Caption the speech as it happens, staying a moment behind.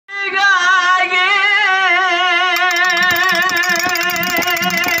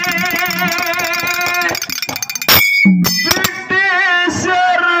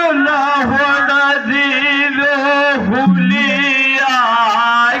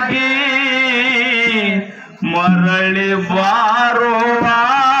ಮರಳಿ ಬಾರುವ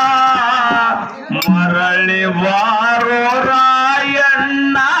ಮರಳಿ ಬಾರೋ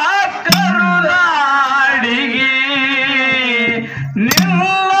ರಾಯಣ್ಣ ಕರುನಾಡಿಗೆ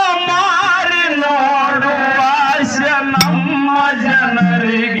ನಿನ್ನ ಮಾರಿ ನೋಡುವ ಆಸೆ ನಮ್ಮ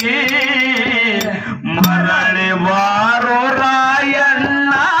ಜನರಿಗೆ ಮರಳಿ ಬಾರೋ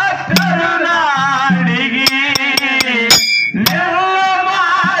ರಾಯಣ್ಣ ಕರುನಾಡಿಗೆ ನಿನ್ನ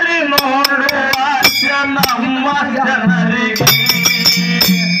ಮಾರಿ ನೋಡುವ ಆಸೆ ನಮ್ಮ ಜನರಿಗೆ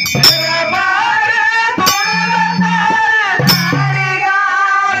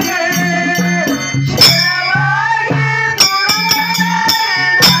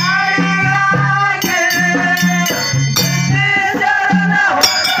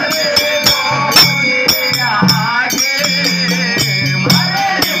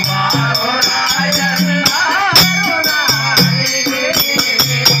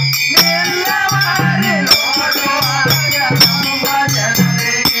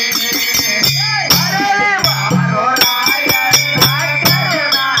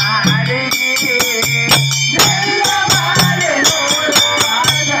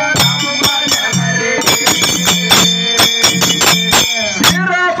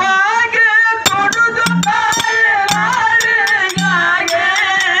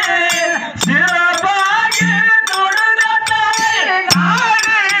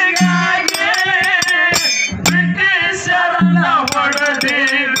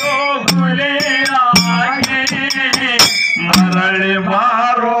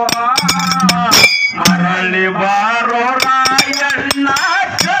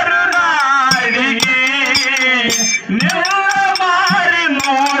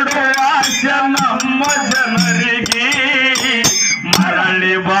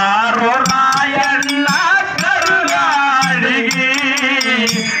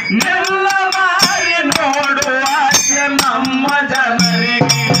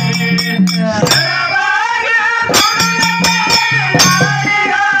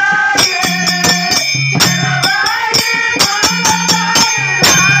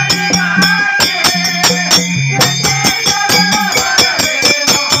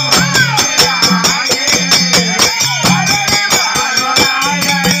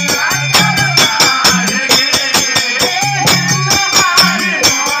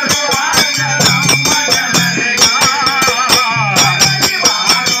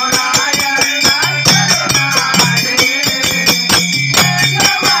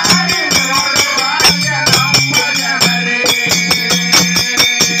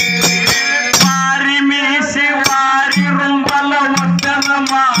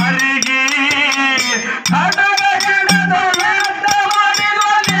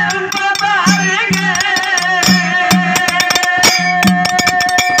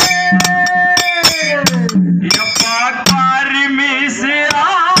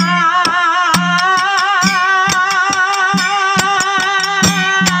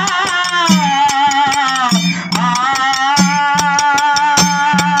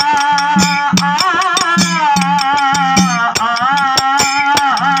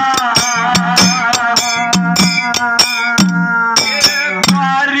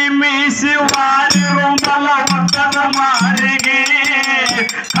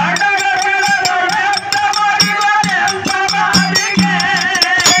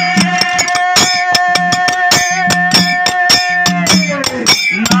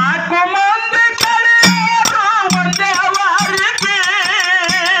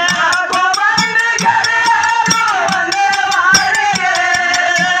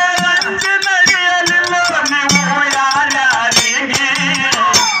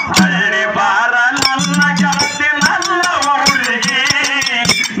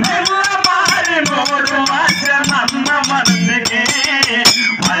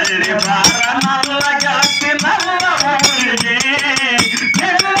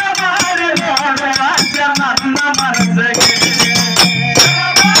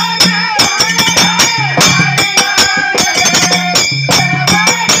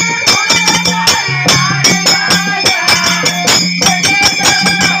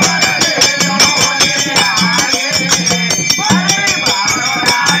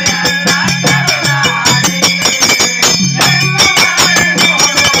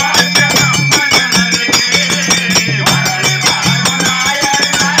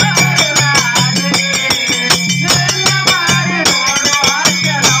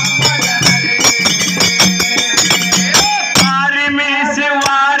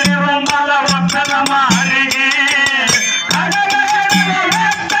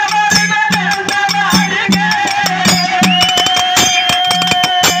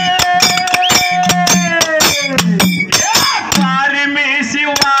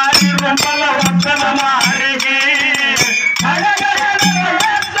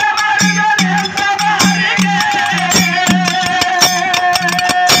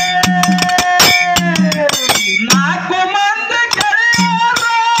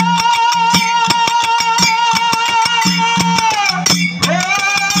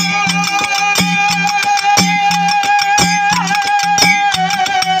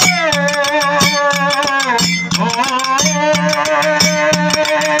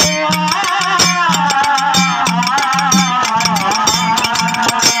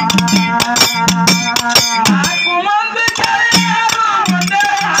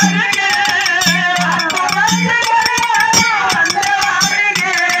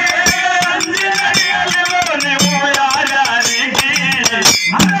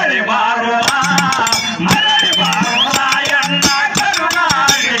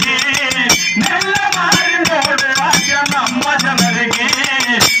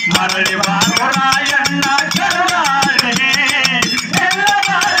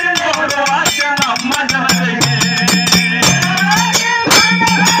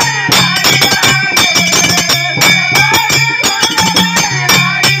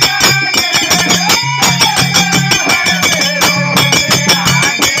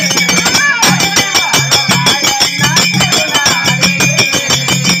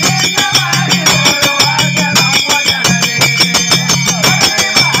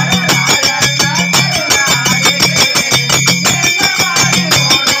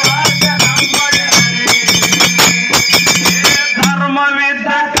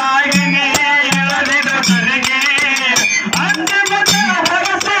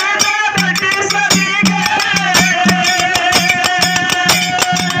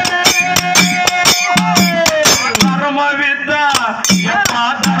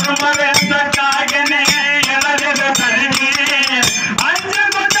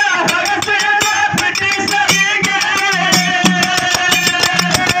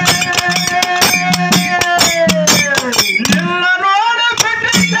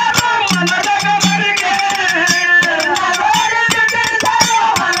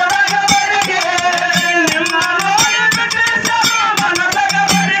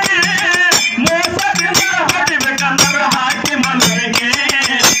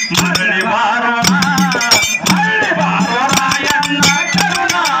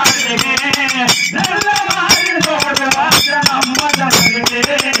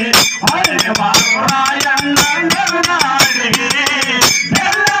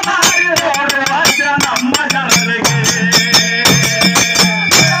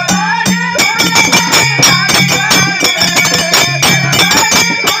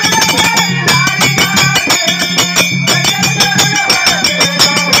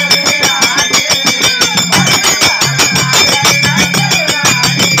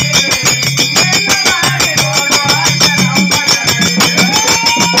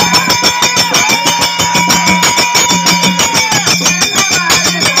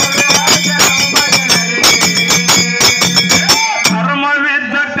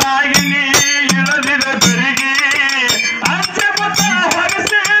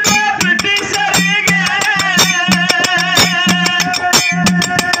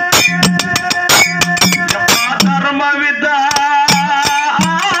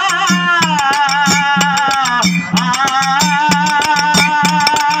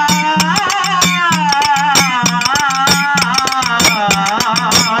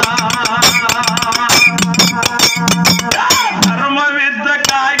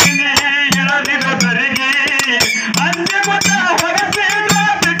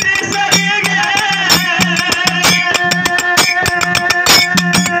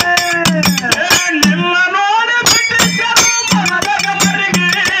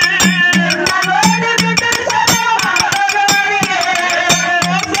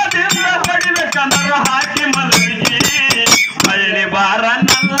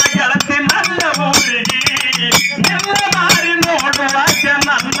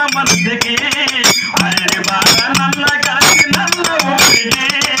ಮನಸ್ಸಿಗೆ ಹಳ್ಳಿ ಬಾರ ನನ್ನ ಗೆಳತಿ ನನ್ನ ಊರಿಗೆ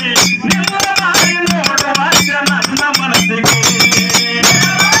ನಿನ್ನ ದಾರಿ ನೋಡುವ ಆಸೆ ನನ್ನ ಮನಸ್ಸಿಗೆ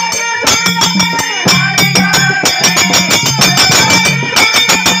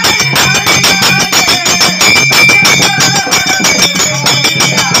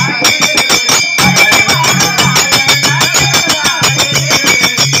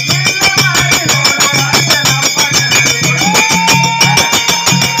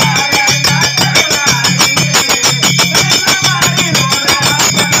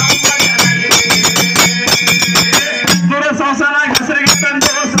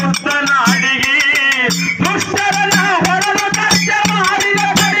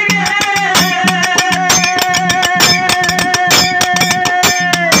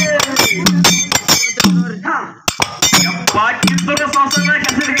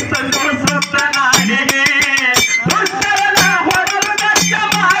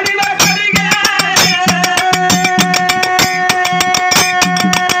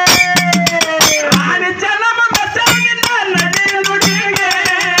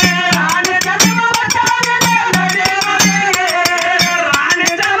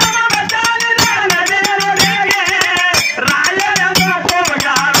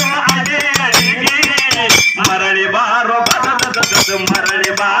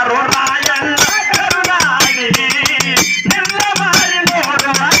ಮರಳಿ ಬಾರೋ ರಾಯಣ್ಣ ಕರುನಾಡಿಗೆ ನಿನ್ನ ಮಾರಿ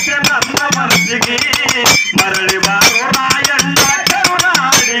ನೋಡುವ ಆಸೆ ನನ್ನ ಮನಸ್ಸಿಗೆ ಮರಳಿ ಬಾರೋ ರಾಯಣ್ಣ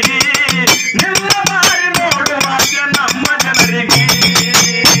ಕರುನಾಡಿಗೆ ನಿನ್ನ ಮಾರಿ ನೋಡುವ ಆಸೆ ನಮ್ಮ ಜನರಿಗೆ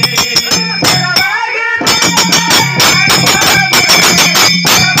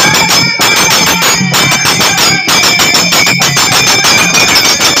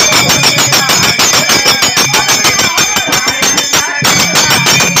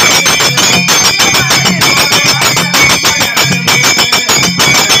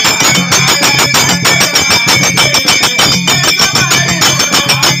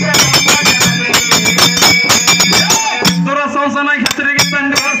ಹೆಸರಿಗೆ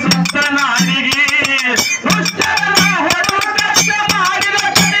ತಂದು ಸುತ್ತ ನಾಡಿಗೆ ಮಾಡಿದ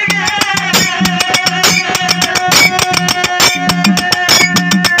ಕಡೆಗೆ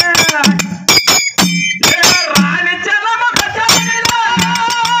ರಾಣಿ ಚೆನ್ನಮ್ಮ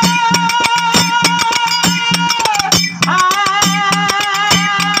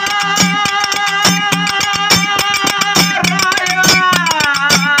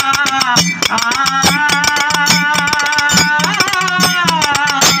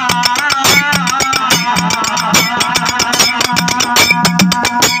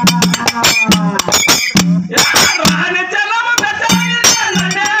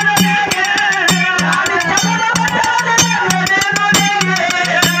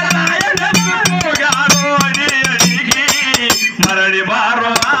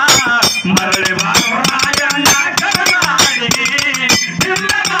ಮರಳಿ ಬಾರೋ ರಾಯಣ್ಣ ಕರುನಾಡಿಗೆ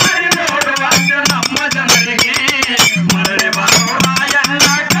ನಿನ್ನ ದಾರಿ ನೋಡುವ ಆಸೆ ನಮ್ಮ ಜನರಿಗೆ ಮರಳಿ ಬಾರೋ ರಾಯಣ್ಣ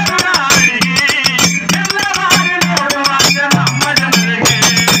ಕರುನಾಡಿಗೆ ನಿನ್ನ ದಾರಿ ನೋಡುವ ಆಸೆ ನಮ್ಮ ಜನರಿಗೆ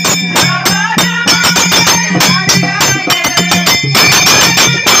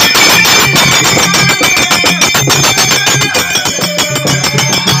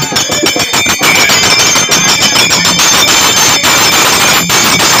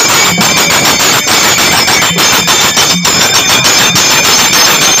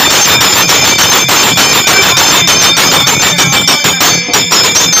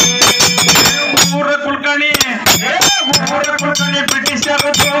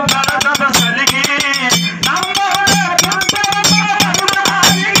ಬ್ರಿಟಿಷರು ಭಾರತದ ಸಲಿಗೆ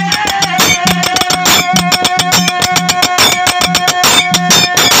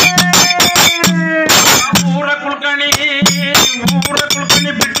ಊರ ಕುಲಕರ್ಣಿ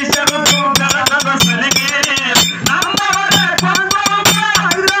ಬ್ರಿಟಿಷರು ಭಾರತದ ಸಲಿಗೆ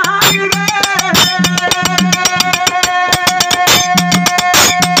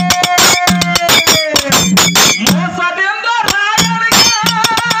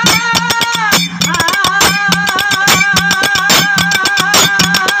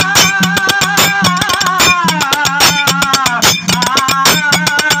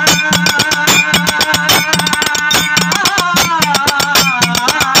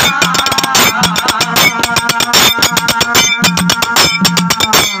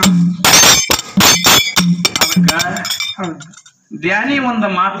ಧ್ಯಾನಿ ಒಂದು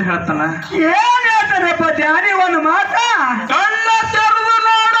ಮಾತು ಹೇಳ್ತಾನ. ಏನ್ ಹೇಳ್ತಾರಪ್ಪ ಧ್ಯಾನಿ ಒಂದು ಮಾತ? ಕಣ್ಣ ತೆರೆದು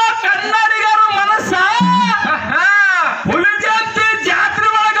ನೋಡೋ ಕನ್ನಡಿಗರು ಮನಸ್ಸ ಹುಲಿಜಾತಿ ಜಾತ್ರೆ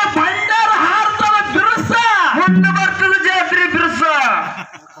ಒಳಗ ಬಂಡಾರ ಹಾರ್ತದ ಬಿರುಸ ಮುಂದೆ ಬರ್ತದ ಜಾತ್ರೆ ಬಿರುಸ.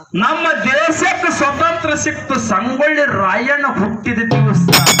 ನಮ್ಮ ದೇಶಕ್ಕೆ ಸ್ವತಂತ್ರ ಸಿಕ್ತು ಸಂಗೊಳ್ಳಿ ರಾಯಣ್ಣ ಹುಟ್ಟಿದ ದಿವಸ.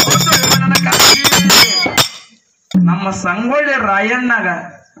 ನಮ್ಮ ಸಂಗೊಳ್ಳಿ ರಾಯಣ್ಣಗ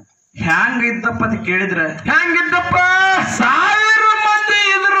ಹ್ಯಾಂಗ ಇದ್ದಪ್ಪ ಅಂತ ಕೇಳಿದ್ರ ಹೆಂಗಿದ್ದಪ್ಪ? 1000 ಮಂದಿ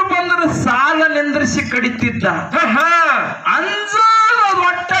ಎದುರು ಬಂದ್ರು ಸಾಲ ನಿಂದ್ರಿಸಿ ಕಡಿತಿದ್ದ. ಅಂಜೋದು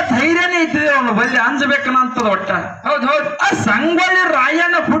ಒಟ್ಟ ಧೈರ್ಯನೇ ಇದ್ದಿದೆ ಅವನು ಬಲ್ಲಿ, ಅಂಜಬೇಕನ್ನಂತದ ಒಟ್ಟ. ಹೌದ್ ಹೌದ್. ಆ ಸಂಗೊಳ್ಳಿ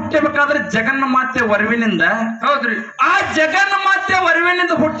ರಾಯಣ್ಣ ಹುಟ್ಟಬೇಕಾದ್ರೆ ಜಗನ್ನ ಮಾತೆ ವರವಿನಿಂದ, ಹೌದ್ರಿ. ಆ ಜಗನ್ನ ಮಾತೆ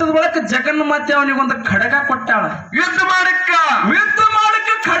ವರವಿನಿಂದ ಹುಟ್ಟಿದ ಬಳಿಕ ಜಗನ್ನ ಮಾತೆ ಅವನಿಗೊಂದು ಖಡ್ಗ ಕೊಟ್ಟಾಳ. ಯುದ್ಧ ಮಾಡಕ್ಕ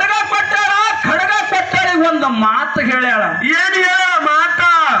ಖಡ್ಗ ಕೊಟ್ಟಾಳ. ಖಡ್ಗ ಕೊಟ್ಟಾಳ ಒಂದು ಮಾತು ಹೇಳ್ಯಾಳ. ಏನ್ ಹೇಳ ಮಾತ?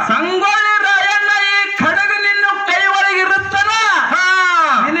 ಸಂಗೊಳ್ಳಿ ರಾಯಣ್ಣ, ಈ ಖಡ್ಗ ನಿನ್ನ ಕೈ ಒಳಗಿರುತ್ತನ,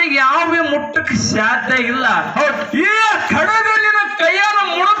 ನಿನಗೆ ಯಾವ ಮುಟ್ಟಕ್ಕೆ ಸಾಧ್ಯ ಇಲ್ಲ. ಈ ಖಡ್ಗ ನಿನ್ನ ಕೈಯನ್ನು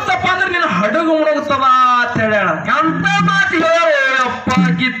ಮುಳುಗ್ತಪ್ಪ ಅಂದ್ರೆ ನಿನ್ನ ಹಡಗು ಮುಳುಗ್ತದ ಅಂತ ಹೇಳ್ಯಾಳ. ಅಂತ ಮಾತು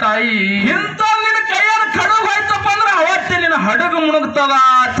ಹೇಳಪ್ಪಾಕಿ ತಾಯಿ. ಇಂತ ನಿನ್ನ ಕೈಯನ್ನು ಖಡ್ಗ ಹೋಯ್ತಪ್ಪ ಅಂದ್ರೆ ಅವತ್ತೇ ನಿನ್ನ ಹಡಗು ಮುಳುಗ್ತದ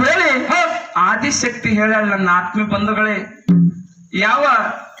ಅಂತ ಹೇಳಿ ಆದಿಶಕ್ತಿ ಹೇಳ್ಯಾಳ. ನನ್ನ ಆತ್ಮೀಯ ಬಂಧುಗಳೇ, ಯಾವ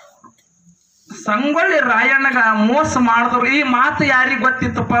ಸಂಗೊಳ್ಳಿ ರಾಯಣ್ಣಗ ಮೋಸ ಮಾಡಿದ್ರು ಈ ಮಾತು ಯಾರಿಗ್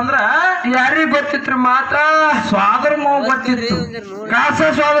ಗೊತ್ತಿತ್ತಪ್ಪ ಅಂದ್ರ, ಯಾರಿಗ್ ಗೊತ್ತಿತ್ರಿ ಮಾತ? ಸ್ವಾದರ ಮಾವ ಗೊತ್ತಿತ್ತು. ಕಾಸ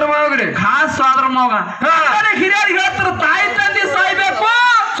ಸ್ವಾದ್ರ ಮಾವ್ರಿ. ಖಾಸ್ ಸ್ವಾದರ ಮಾವ. ಹಿರಿಯರಿಗೆ ಹೇಳ್ತಾರ, ತಾಯಿ ತಂದೆ ಸಾಯ್ಬೇಕು,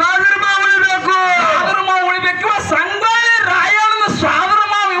 ಸ್ವಾದ್ರ ಮಾವ್ ಉಳಿಬೇಕು. ಸ್ವಾದರ ಮಾವ ಉಳಿಬೇಕು. ಇವ ಸಂಗೊಳ್ಳಿ ರಾಯಣ್ಣನ ಸ್ವಾದರ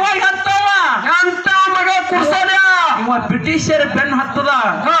ಮಾವ ಇವಾಗ ಹತ್ತವ ಅಂತ ಮಗ ಕುಸಲ. ಇವ ಬ್ರಿಟಿಷರ ಬೆನ್ ಹತ್ತದ,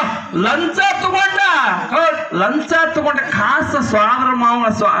 ಲಂಚ ತಗೊಂಡ ಖಾಸ ಸ್ವಾದರ ಮಾವ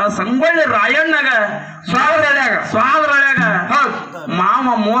ಸಂಗೊಳ್ಳಿ ರಾಯಣ್ಣಗ ಸ್ವಾದರಳ್ಯಾಗ ಮಾವ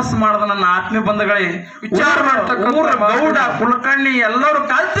ಮೋಸ ಮಾಡ್ದ. ನನ್ನ ಆತ್ಮೀಯ ಬಂಧುಗಳೇ, ವಿಚಾರ ಮಾಡ್ತಕ್ಕಂಥ ಗೌಡ ಕುಲಕರ್ಣಿ ಎಲ್ಲರೂ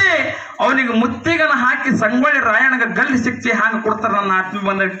ಕಲ್ತಿ ಅವನಿಗೆ ಮುತ್ತಿಗನ ಹಾಕಿ ಸಂಗೊಳ್ಳಿ ರಾಯಣ್ಣಗ ಗಲ್ಲಿ ಶಿಕ್ಷೆ ಹಾಂಗ ಕೊಡ್ತಾರ. ನನ್ನ ಆತ್ಮೀಯ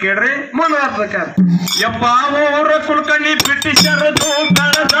ಬಂಧುಗಳು ಕೇಳ್ರಿ. ಮುಂದುವರ್ದಕ್ಕ ಯಪ್ಪ ಊರ ಕುಲಕರ್ಣಿ ಬ್ರಿಟಿಷರದು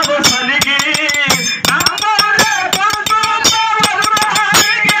ಬೆಳೆದವ ಸಲಿಗೆ,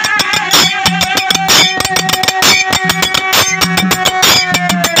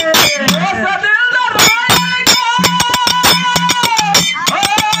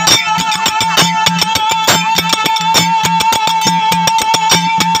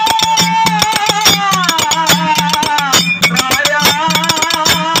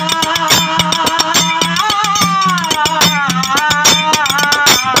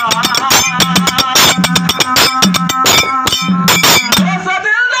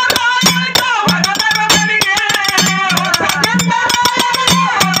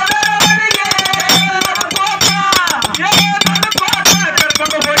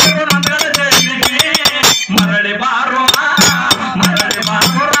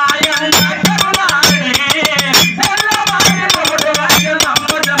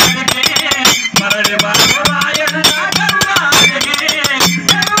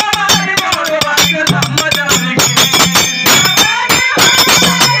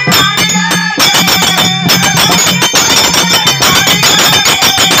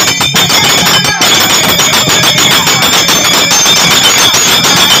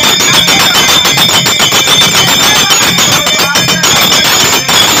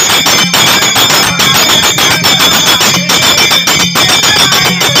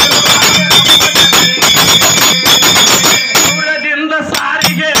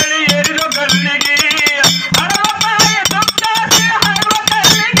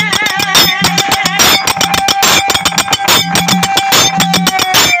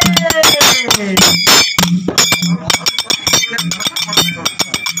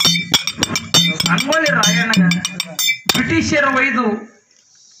 ಬ್ರಿಟಿಷರ ಒಯ್ದು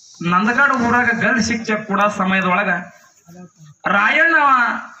ನಂದಗಡ ಊರಾಗ ಗಲ್ಲು ಶಿಕ್ಷೆ ಕೂಡ ಸಮಯದೊಳಗ ರಾಯಣ್ಣ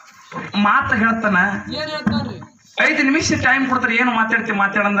ಮಾತು ಹೇಳ್ತಾನ. 5 ನಿಮಿಷ ಟೈಮ್ ಕೊಡ್ತಾರೆ, ಏನು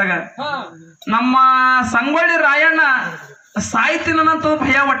ಮಾತಾಡಂದಾಗ ನಮ್ಮ ಸಂಗೊಳ್ಳಿ ರಾಯಣ್ಣ ಸಾಯ್ತೀನಂತ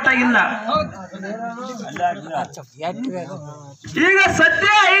ಭಯ ಒಟ್ಟಾಗಿಲ್ಲ. ಈಗ ಸದ್ಯ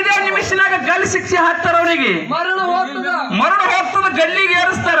 5 ನಿಮಿಷನಾಗ ಗಲ್ಲು ಶಿಕ್ಷೆ ಹಾಕ್ತಾರ, ಅವನಿಗೆ ಮರಣ ಹೋಗ್ತದ, ಗಲ್ಲಿಗೆ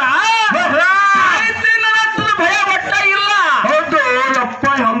ಏರಿಸ್ತಾರ. ಭಯ ಒಟ್ಟಾಗಿಲ್ಲ. ಹೌದು ಅಪ್ಪ,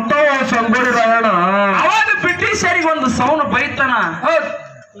 ಅಂತ ಸಂಗೊಳ್ಳಿ ರಾಯಣ್ಣ ಅವಾಗ ಬ್ರಿಟಿಷರಿಗೆ ಒಂದು ಸೌನು ಬೈತಾನ.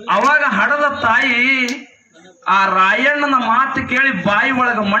 ಅವಾಗ ಹಡದ ತಾಯಿ ಆ ರಾಯಣ್ಣನ ಮಾತು ಕೇಳಿ ಬಾಯಿ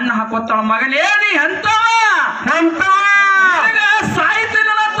ಒಳಗ ಮಣ್ಣು ಹಾಕೋತಾಳ. ಮಗನೇ ನೀ ಎಂತವ ಸಾಯ್ತೀನ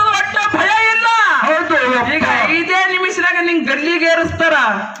ಒಟ್ಟ ಭಯ ಇಲ್ಲ. ಹೌದು, ಈಗ 5 ನಿಮಿಷದಾಗ ನಿಂಗ್ ಗಲ್ಲಿಗೆ ಏರಿಸ್ತಾರ,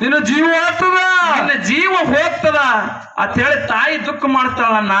 ನಿನ್ನ ಜೀವ ಹೋಗ್ತದ, ನಿನ್ನ ಜೀವ ಹೋಗ್ತದ ಅಂತ ಹೇಳಿ ತಾಯಿ ದುಃಖ ಮಾಡ್ತಾಳ.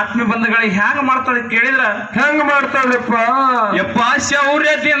 ನನ್ನ ಆತ್ಮೀಯ ಬಂಧುಗಳಿಗೆ ಹ್ಯಾಂಗ ಮಾಡ್ತಾಳೆ ಕೇಳಿದ್ರ, ಹೆಂಗ ಮಾಡ್ತಾಳಪ್ಪ? ಯಪ್ಪ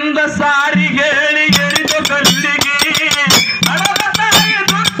ಶೌರ್ಯದಿಂದ ಸಾರಿ ಹೇಳಿ ಎರಿದು ಗಲ್ಲಿಗೆ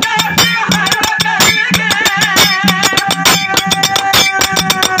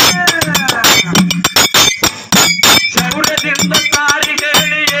ಶೌರ್ಯದಿಂದ ಸಾರಿ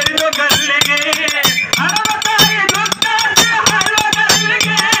ಹೇಳಿ ಎರಿದು ಗಲ್ಲಿಗೆ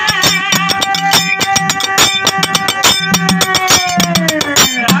ಶೌರ್ಯದಿಂದ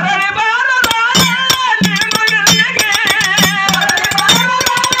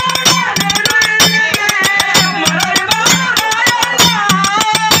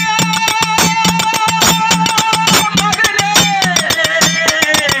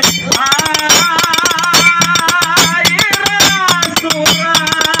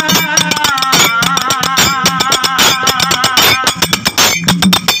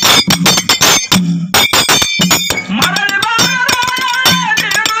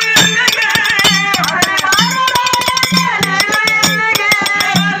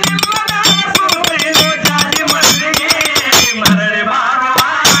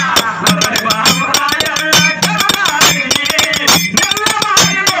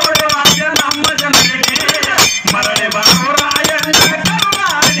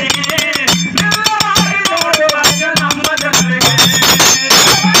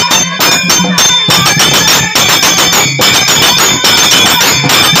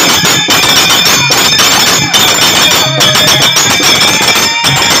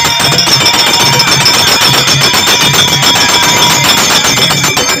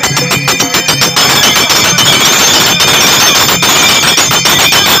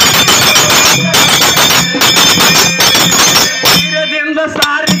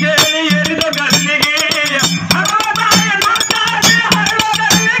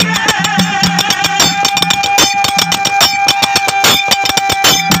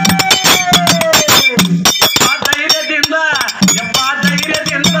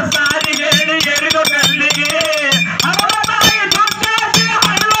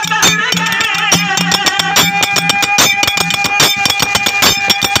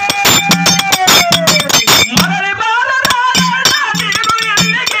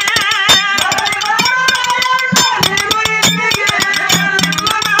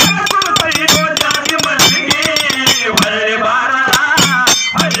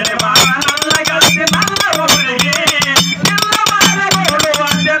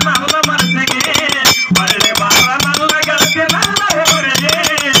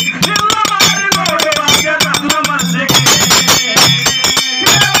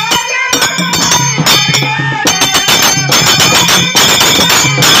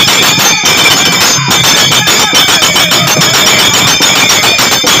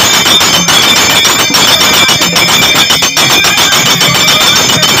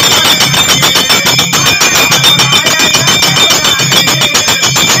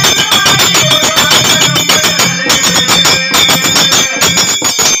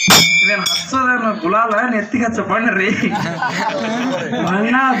ನೆತ್ತಿಗೆ ಹಚ್ಚ ಬಣ್ಣರಿ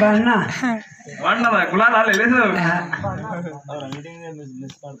ಬಣ್ಣ ಬಣ್ಣ ಬಣ್ಣದ ಗುಲಾಲ್ ಅಲ್ಲ ಇದು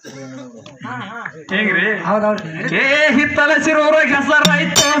ಹೇಗ್ರಿ ಹೌದೌದು ಏ ಹಿತ್ತಲ ಸಿರೂರ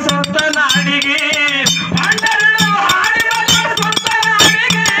ಹೆಸರಾಯ್ತು ಸುತ್ತ ನಾಡಿಗೆ